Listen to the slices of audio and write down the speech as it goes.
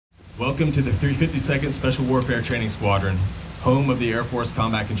Welcome to the 352nd Special Warfare Training Squadron, home of the Air Force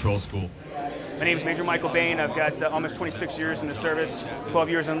Combat Control School. My name is Major Michael Bain. I've got almost 26 years in the service, 12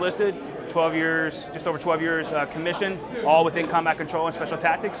 years enlisted, 12 years, just over 12 years commissioned, all within combat control and special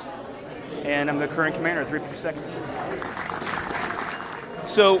tactics. And I'm the current commander of 352nd.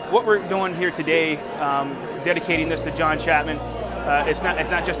 So what we're doing here today, dedicating this to John Chapman, it's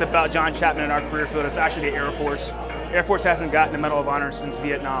not just about John Chapman in our career field, it's actually the Air Force. Air Force hasn't gotten the Medal of Honor since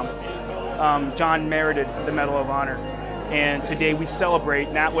Vietnam. John merited the Medal of Honor. And today we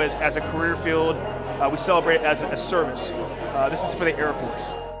celebrate, not as a career field, we celebrate as a service. This is for the Air Force.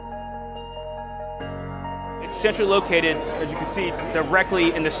 It's centrally located, as you can see,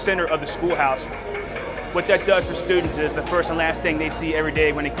 directly in the center of the schoolhouse. What that does for students is the first and last thing they see every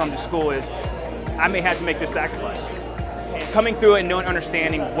day when they come to school is, I may have to make this sacrifice. Coming through and knowing,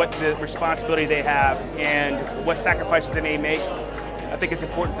 understanding what the responsibility they have and what sacrifices they may make, I think it's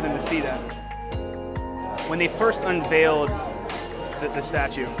important for them to see that. When they first unveiled the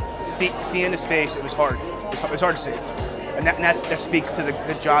statue, seeing his face, it was hard. It was hard to see. And that speaks to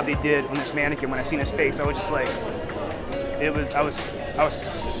the job they did on this mannequin. When I seen his face, I was just like, it was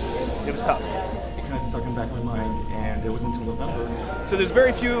tough. It kind of stuck in the back of my mind, and it wasn't until November. So there's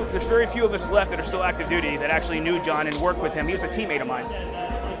very few of us left that are still active duty that actually knew John and worked with him. He was a teammate of mine.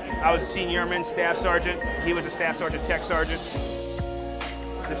 I was a senior airman, staff sergeant. He was a staff sergeant, tech sergeant.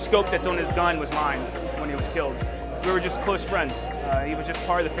 The scope that's on his gun was mine when he was killed. We were just close friends. He was just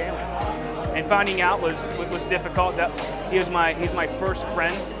part of the family. And finding out was difficult. That he's my first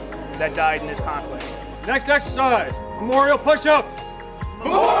friend that died in this conflict. Next exercise, memorial push-ups.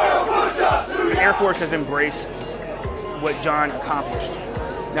 Memorial push-ups! The Air Force has embraced what John accomplished,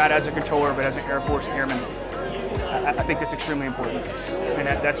 not as a controller, but as an Air Force airman. I think that's extremely important. And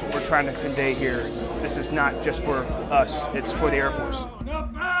that's what we're trying to convey here. This is not just for us, it's for the Air Force.